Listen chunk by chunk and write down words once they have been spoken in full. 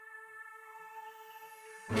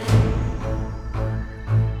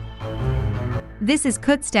This is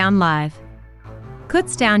Kutztown Live,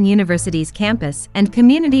 Kutztown University's campus and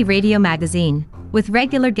community radio magazine, with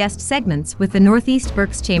regular guest segments with the Northeast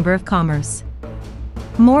Berks Chamber of Commerce.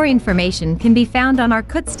 More information can be found on our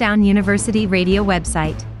Kutztown University radio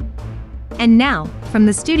website. And now, from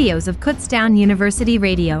the studios of Kutztown University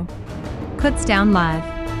Radio, Kutztown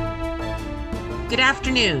Live. Good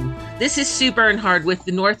afternoon. This is Sue Bernhard with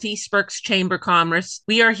the Northeast Berks Chamber of Commerce.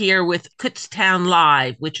 We are here with Kutztown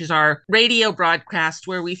Live, which is our radio broadcast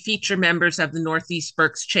where we feature members of the Northeast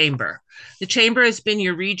Berks Chamber. The Chamber has been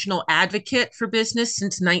your regional advocate for business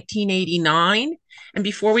since 1989. And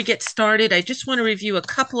before we get started, I just want to review a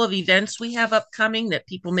couple of events we have upcoming that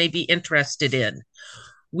people may be interested in.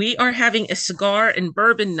 We are having a cigar and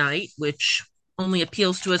bourbon night, which only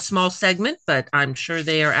appeals to a small segment, but I'm sure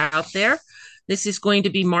they are out there. This is going to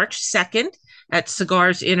be March 2nd at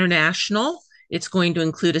Cigars International. It's going to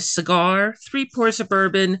include a cigar, 3 pours of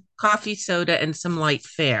bourbon, coffee, soda, and some light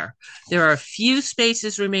fare. There are a few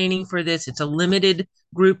spaces remaining for this. It's a limited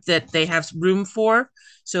group that they have room for.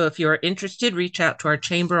 So if you're interested, reach out to our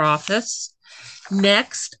chamber office.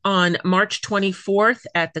 Next, on March 24th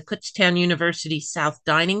at the Kutztown University South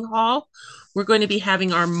Dining Hall, we're going to be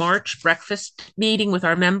having our March breakfast meeting with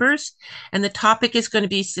our members, and the topic is going to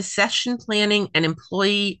be succession planning and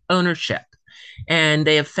employee ownership. And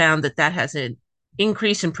they have found that that has an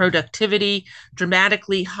increase in productivity,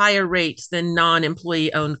 dramatically higher rates than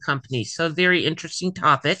non-employee owned companies. So a very interesting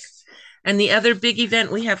topic. And the other big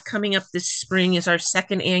event we have coming up this spring is our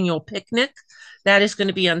second annual picnic. That is going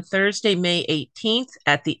to be on Thursday, May 18th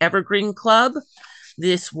at the Evergreen Club.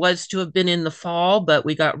 This was to have been in the fall, but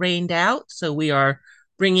we got rained out. So we are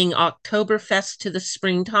bringing Oktoberfest to the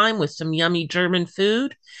springtime with some yummy German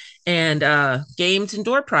food and games and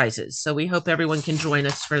door prizes. So we hope everyone can join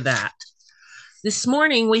us for that. This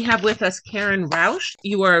morning, we have with us Karen Rausch.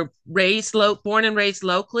 You are born and raised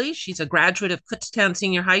locally. She's a graduate of Kutztown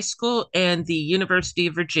Senior High School and the University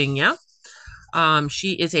of Virginia.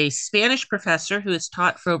 She is a Spanish professor who has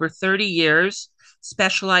taught for over 30 years,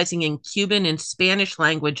 specializing in Cuban and Spanish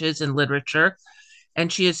languages and literature,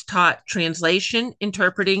 and she has taught translation,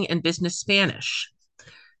 interpreting, and business Spanish.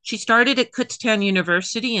 She started at Kutztown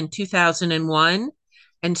University in 2001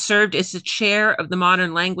 and served as the chair of the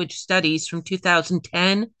Modern Language Studies from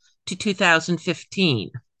 2010 to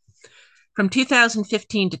 2015. From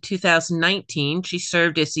 2015 to 2019, she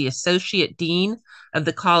served as the Associate Dean of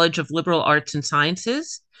the College of Liberal Arts and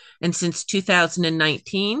Sciences, and since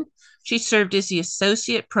 2019, she served as the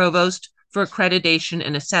Associate Provost for Accreditation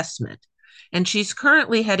and Assessment. And she's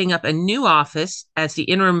currently heading up a new office as the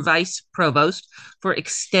Interim Vice Provost for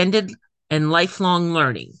Extended and Lifelong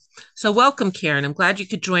Learning. So welcome, Karen. I'm glad you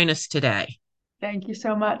could join us today. Thank you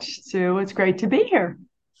so much, Sue. It's great to be here.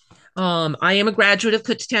 I am a graduate of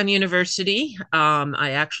Kutztown University.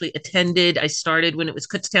 I started when it was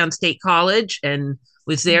Kutztown State College and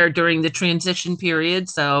was there during the transition period.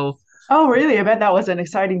 So, oh, really? I bet that was an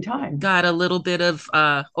exciting time. Got a little bit of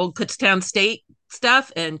old Kutztown State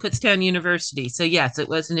stuff and Kutztown University. So yes, it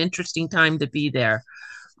was an interesting time to be there.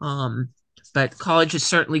 But college has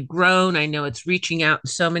certainly grown. I know it's reaching out in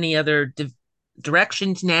so many other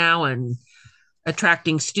directions now and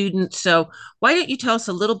attracting students. So why don't you tell us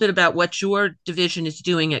a little bit about what your division is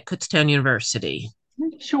doing at Kutztown University?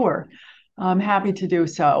 Sure. I'm happy to do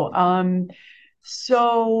so.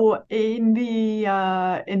 So in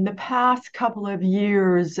the past couple of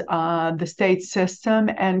years, the state system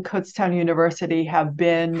and Kutztown University have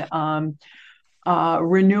been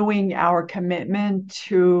renewing our commitment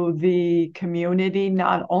to the community,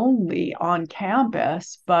 not only on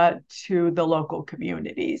campus, but to the local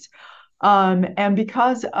communities. And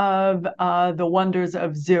because of the wonders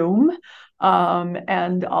of Zoom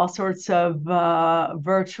and all sorts of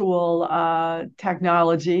virtual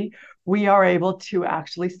technology, we are able to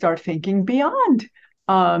actually start thinking beyond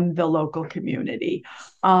the local community.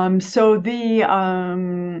 So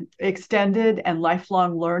the Extended and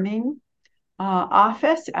Lifelong Learning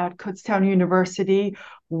office at Kutztown University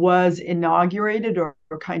was inaugurated or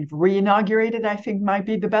kind of re-inaugurated, I think might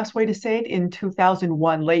be the best way to say it, in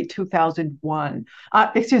 2001, late 2001,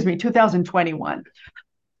 2021.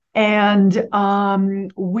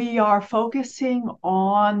 And we are focusing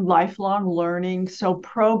on lifelong learning, so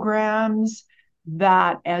programs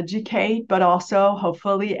that educate, but also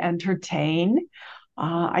hopefully entertain.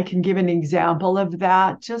 I can give an example of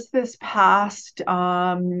that. Just this past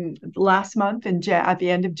last month at the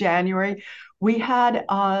end of January, we had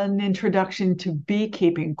an introduction to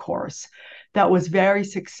beekeeping course that was very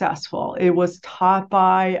successful. It was taught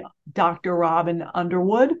by Dr. Robin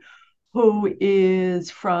Underwood, who is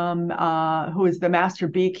the master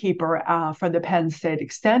beekeeper for the Penn State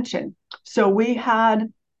Extension. So we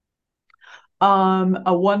had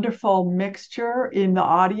a wonderful mixture in the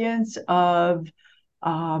audience of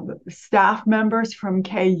staff members from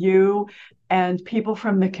KU and people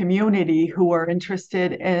from the community who are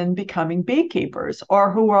interested in becoming beekeepers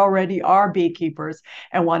or who already are beekeepers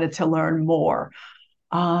and wanted to learn more.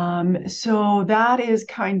 So that is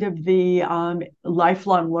kind of the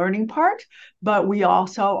lifelong learning part, but we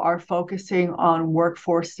also are focusing on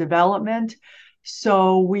workforce development.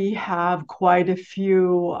 So we have quite a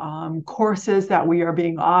few courses that we are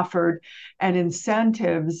being offered and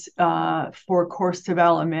incentives for course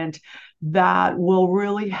development that will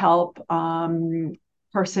really help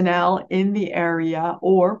personnel in the area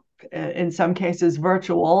or in some cases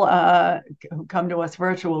virtual who come to us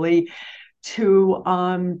virtually to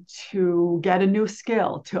get a new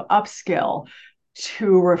skill, to upskill,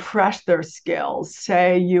 to refresh their skills.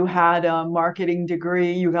 Say you had a marketing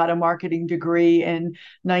degree, you got a marketing degree in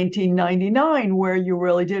 1999 where you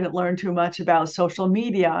really didn't learn too much about social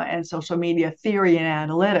media and social media theory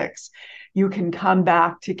and analytics. You can come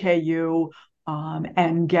back to KU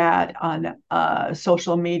and get a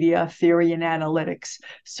social media theory and analytics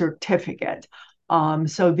certificate.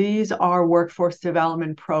 So these are workforce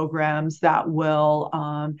development programs that will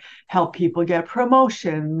help people get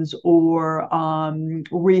promotions or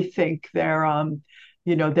rethink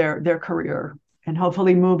their career and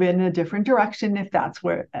hopefully move in a different direction if that's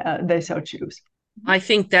where they so choose. I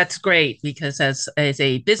think that's great because as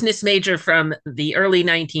a business major from the early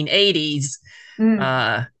 1980s, Mm.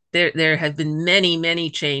 uh, there have been many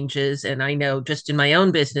changes, and I know just in my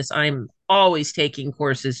own business, I'm always taking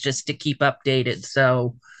courses just to keep updated.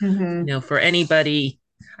 So, Mm-hmm. for anybody,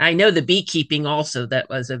 I know the beekeeping also that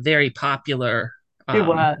was a very popular It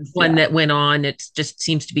was, one yeah. that went on. It just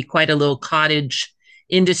seems to be quite a little cottage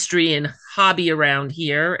industry and hobby around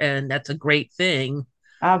here, and that's a great thing.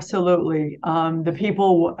 Absolutely.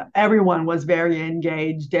 Everyone was very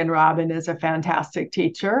engaged, and Robin is a fantastic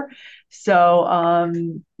teacher. So,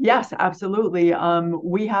 yes, absolutely.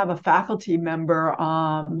 We have a faculty member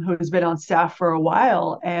who's been on staff for a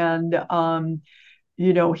while, and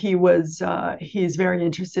he's very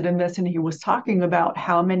interested in this, and he was talking about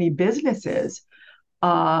how many businesses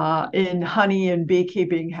in honey and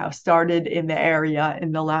beekeeping have started in the area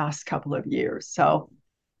in the last couple of years. So,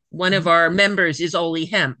 One of our members is Oli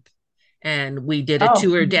Hemp, and we did a oh,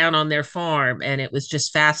 tour down on their farm, and it was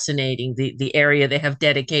just fascinating, the area they have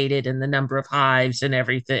dedicated and the number of hives and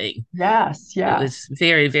everything. yes, It was yes.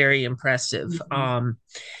 very impressive. Mhm.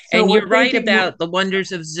 So And we're you're right thinking, about the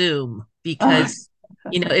wonders of Zoom uh, because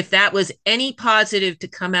if that was any positive to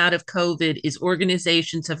come out of COVID, is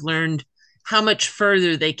organizations have learned how much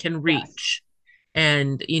further they can yes, reach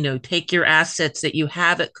and take your assets that you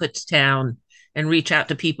have at Kutztown and reach out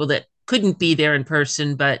to people that couldn't be there in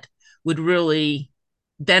person but would really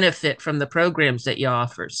benefit from the programs that you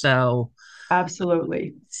offer. So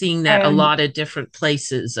absolutely. seeing that a And lot of different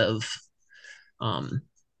places of um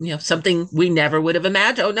something we never would have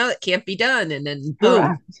imagined. Oh no, it can't be done, and then boom,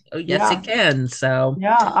 correct. oh yes Yeah, it can. So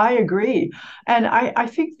yeah, I agree. And I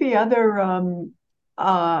think the other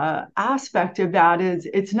aspect of that is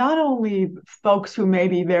it's not only folks who may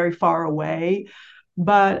be very far away,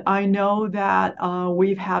 but I know that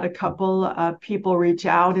we've had a couple of people reach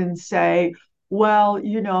out and say, well,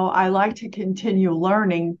 I like to continue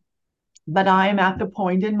learning, but I am at the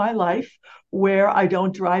point in my life where I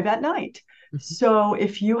don't drive at night. So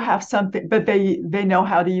if you have something, but they know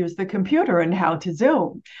how to use the computer and how to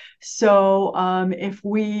Zoom. So if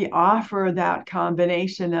we offer that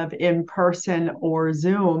combination of in person or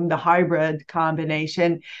Zoom, the hybrid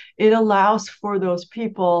combination, it allows for those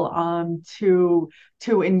people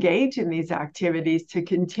to engage in these activities, to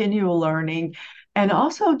continue learning, and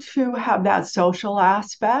also to have that social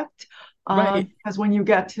aspect right. because when you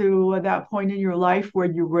get to that point in your life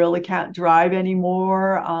where you really can't drive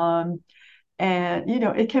anymore, and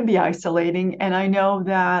it can be isolating. And I know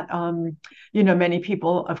that many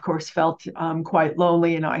people, of course, felt quite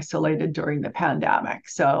lonely and isolated during the pandemic.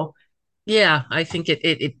 So, Yeah, I think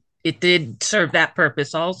it did serve that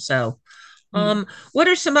purpose also. mm. What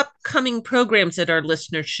are some upcoming programs that our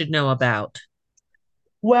listeners should know about?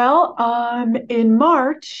 Well, in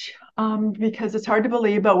March, because it's hard to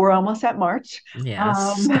believe, but we're almost at March.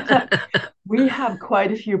 Yes. Um, We have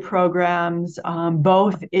quite a few programs,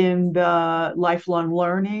 both in the lifelong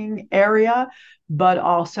learning area, but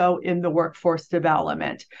also in the workforce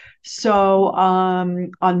development. So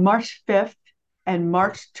on March 5th, and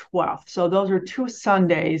March 12th. So those are 2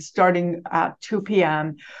 Sundays starting at 2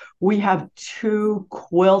 p.m. We have 2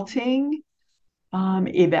 quilting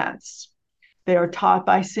events. They are taught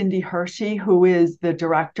by Cindy Hershey, who is the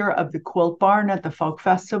director of the Quilt Barn at the Folk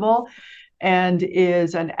Festival and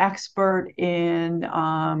is an expert in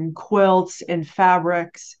quilts, in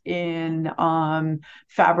fabrics, in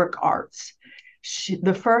fabric arts.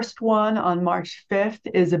 The first one on March 5th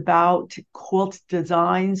is about quilt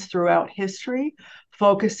designs throughout history,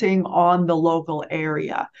 focusing on the local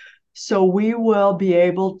area. So we will be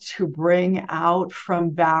able to bring out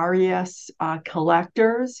from various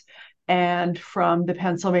collectors and from the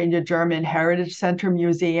Pennsylvania German Heritage Center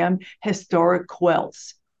Museum historic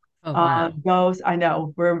quilts. Oh, wow. Those, I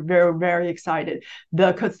know, we're very, very excited.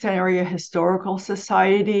 The Kutztown Area Historical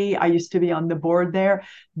Society, I used to be on the board there.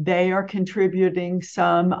 They are contributing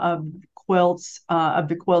some of the quilts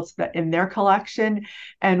that in their collection.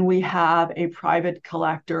 And we have a private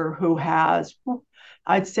collector who has,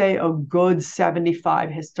 I'd say, a good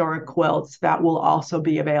 75 historic quilts that will also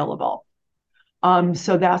be available.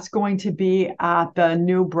 So that's going to be at the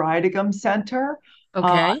new Bridegum Center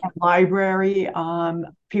Okay. library.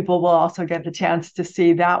 People will also get the chance to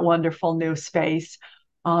see that wonderful new space,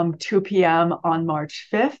 2 p.m. on March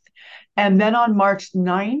 5th. And then on March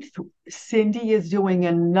 9th, Cindy is doing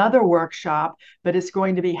another workshop, but it's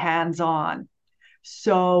going to be hands-on.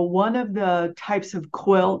 So one of the types of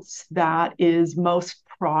quilts that is most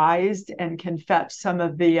prized and can fetch some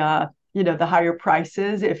of the the higher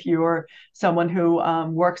prices if you're someone who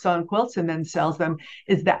works on quilts and then sells them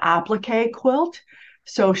is the applique quilt.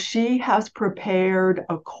 So she has prepared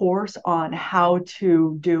a course on how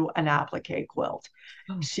to do an applique quilt.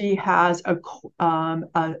 Oh. She has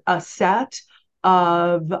a set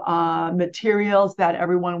of materials that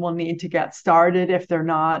everyone will need to get started if they're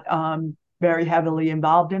not very heavily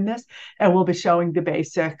involved in this, and we'll be showing the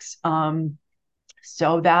basics.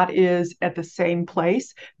 So that is at the same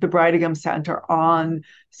place, the Bridegum Center, on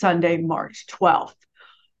Sunday, March 12th.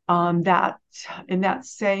 That in that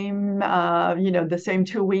same, the same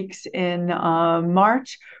 2 weeks in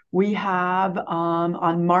March, we have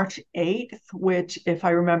on March 8th, which, if I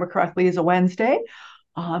remember correctly, is a Wednesday,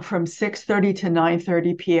 from 6:30 to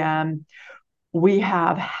 9:30 p.m., we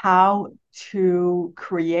have how to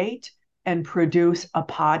create and produce a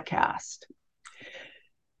podcast.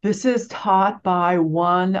 This is taught by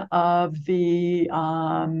one of the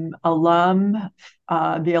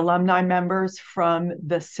alumni members from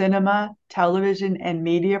the Cinema, Television, and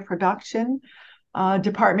Media Production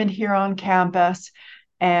department here on campus.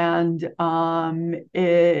 And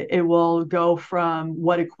it will go from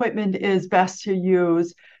what equipment is best to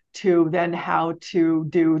use to then how to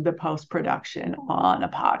do the post-production on a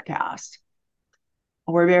podcast.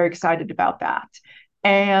 We're very excited about that.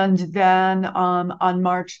 And then on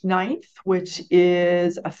March 9th, which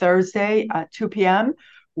is a Thursday at 2 p.m.,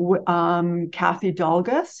 Kathy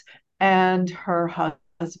Dolgus and her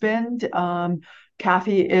husband,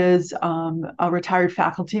 Kathy is a retired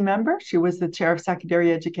faculty member. She was the chair of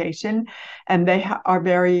secondary education, and they are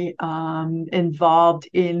very involved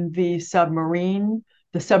in the submariners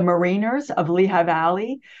of Lehigh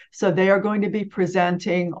Valley. So they are going to be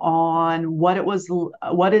presenting on what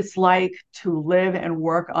it's like to live and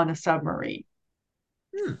work on a submarine.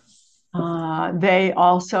 They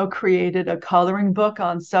also created a coloring book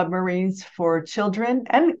on submarines for children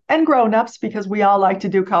and grown-ups, because we all like to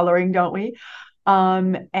do coloring, don't we?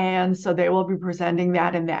 And so they will be presenting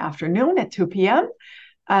that in the afternoon at 2 p.m.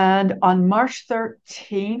 And on March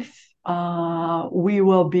 13th, we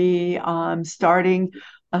will be starting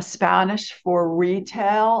a Spanish for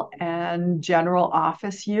retail and general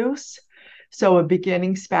office use. So a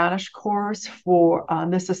beginning Spanish course for,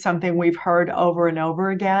 this is something we've heard over and over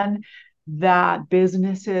again, that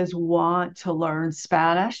businesses want to learn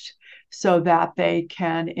Spanish so that they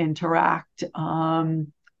can interact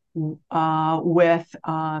with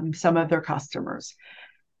some of their customers.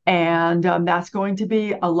 And that's going to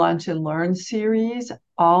be a lunch and learn series,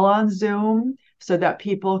 all on Zoom, so that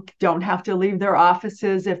people don't have to leave their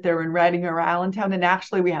offices if they're in Reading or Allentown. And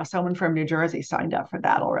actually, we have someone from New Jersey signed up for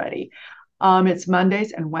that already. It's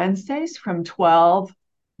Mondays and Wednesdays from 12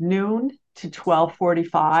 noon to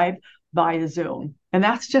 12:45 via Zoom. And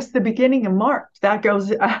that's just the beginning of March. That goes.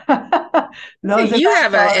 You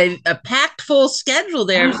have a packed full schedule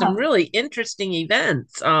there of some really interesting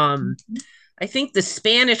events. I think the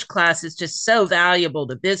Spanish class is just so valuable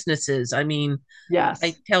to businesses. I mean, yes,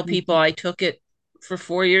 I tell people I took it for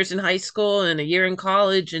 4 years in high school and a year in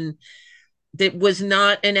college, and it was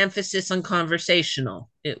not an emphasis on conversational.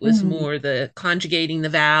 It was more the conjugating the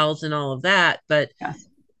vowels and all of that. But yes.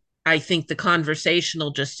 I think the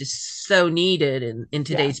conversational just is so needed in Yes,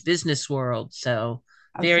 today's business world. So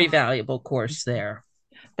very absolutely. valuable course there.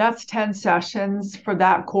 That's 10 sessions for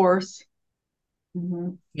that course.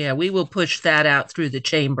 Mhm. Yeah, we will push that out through the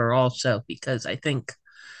chamber also because I think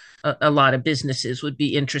a lot of businesses would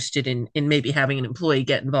be interested in maybe having an employee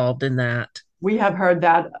get involved in that. We have heard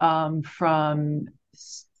that from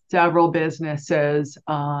several businesses,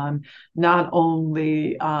 not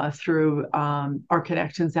only through our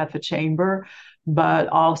connections at the chamber, but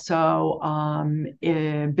also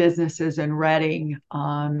in businesses in Reading.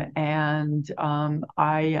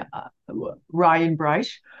 Ryan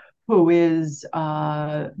Bryce, who is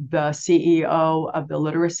the CEO of the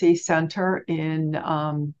Literacy Center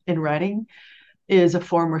in Reading, is a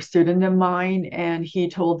former student of mine, and he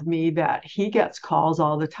told me that he gets calls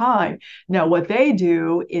all the time. Now, what they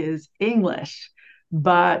do is English,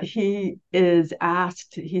 but he is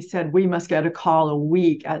asked, he said, we must get a call a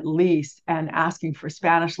week at least and asking for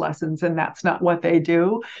Spanish lessons, and that's not what they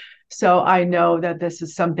do. So I know that this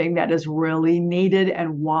is something that is really needed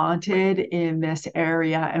and wanted in this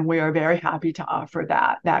area, and we are very happy to offer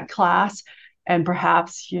that class, and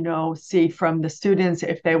perhaps see from the students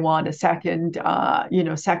if they want a second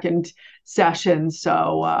session,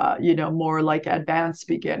 so more like advanced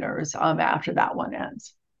beginners after that one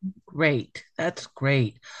ends. Great. That's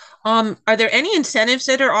great. Are there any incentives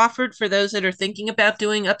that are offered for those that are thinking about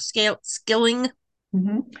doing upscale skilling?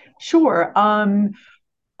 Mhm. Sure.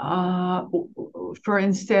 Uh, for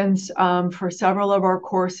instance, for several of our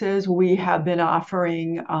courses, we have been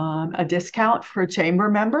offering a discount for chamber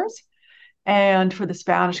members. And for the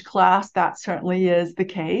Spanish class, that certainly is the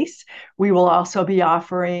case. We will also be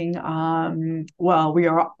offering, we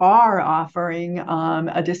are offering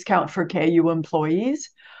a discount for KU employees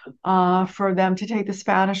for them to take the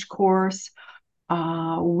Spanish course.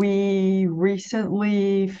 We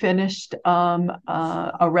recently finished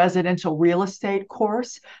a residential real estate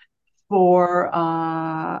course for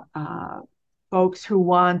folks who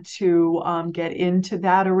want to get into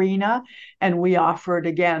that arena. And we offered,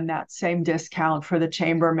 again, that same discount for the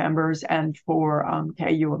chamber members and for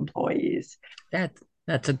KU employees. That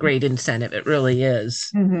that's a great incentive. It really is.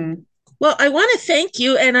 Mm-hmm. Well, I want to thank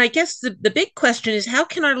you. And I guess the big question is how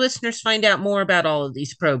can our listeners find out more about all of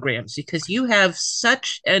these programs? Because you have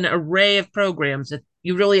such an array of programs that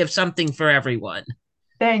you really have something for everyone.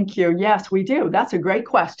 Thank you. Yes, we do. That's a great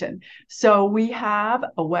question. So we have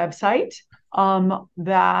a website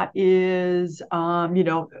that is,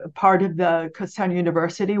 part of the Kutztown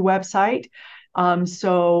University website.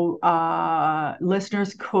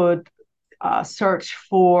 Listeners could search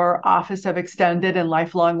for Office of Extended and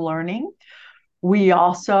Lifelong Learning. We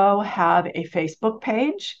also have a Facebook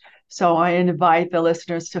page. So I invite the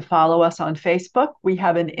listeners to follow us on Facebook. We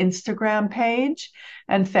have an Instagram page.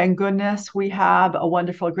 And thank goodness we have a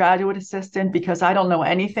wonderful graduate assistant because I don't know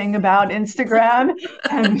anything about Instagram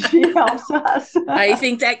and she helps us. I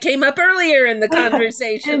think that came up earlier in the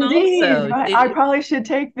conversation Indeed. also. I probably should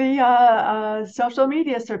take the social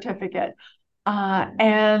media certificate.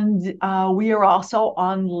 And we are also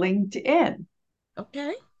on LinkedIn.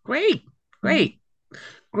 Okay, great, Mhm. great.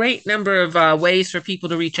 Great number of ways for people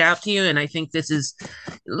to reach out to you. And I think this is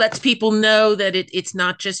lets people know that it's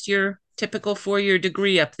not just your typical 4 year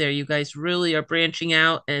degree up there. You guys really are branching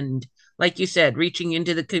out and, like you said, reaching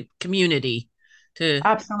into the community to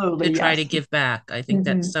Absolutely, try to yes. give back. I think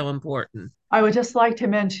that's Mhm. so important. I would just like to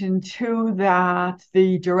mention too that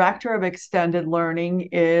the director of extended learning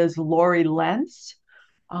is Lori Lentz.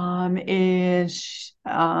 Is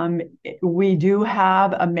We do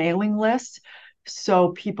have a mailing list, so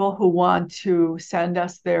people who want to send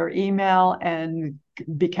us their email and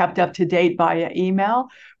be kept up to date via email,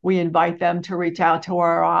 we invite them to reach out to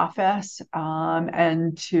our office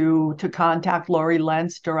and to contact Lori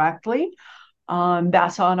Lentz directly.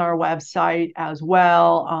 That's on our website as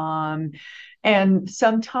well. And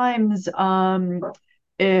sometimes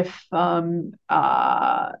if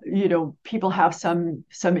people have some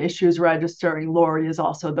issues registering, Lori is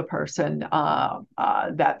also the person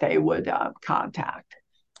that they would contact.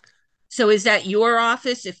 So is that your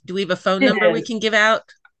office? If do we have a phone It number we is, can give out?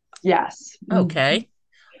 yes. Mhm. Okay.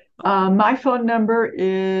 My phone number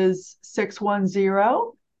is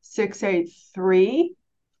 610-683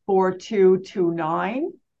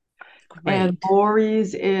 4229. And Great.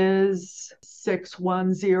 Lori's is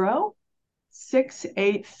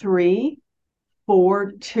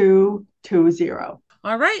 610-683-4220.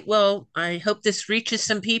 All right. Well, I hope this reaches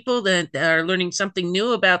some people that are learning something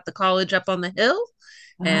new about the college up on the hill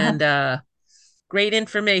and great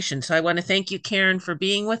information. So I want to thank you, Karen, for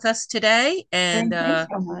being with us today and Thank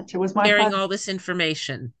you so much. It was my sharing pleasure. all this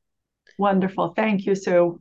information. Wonderful. Thank you, Sue.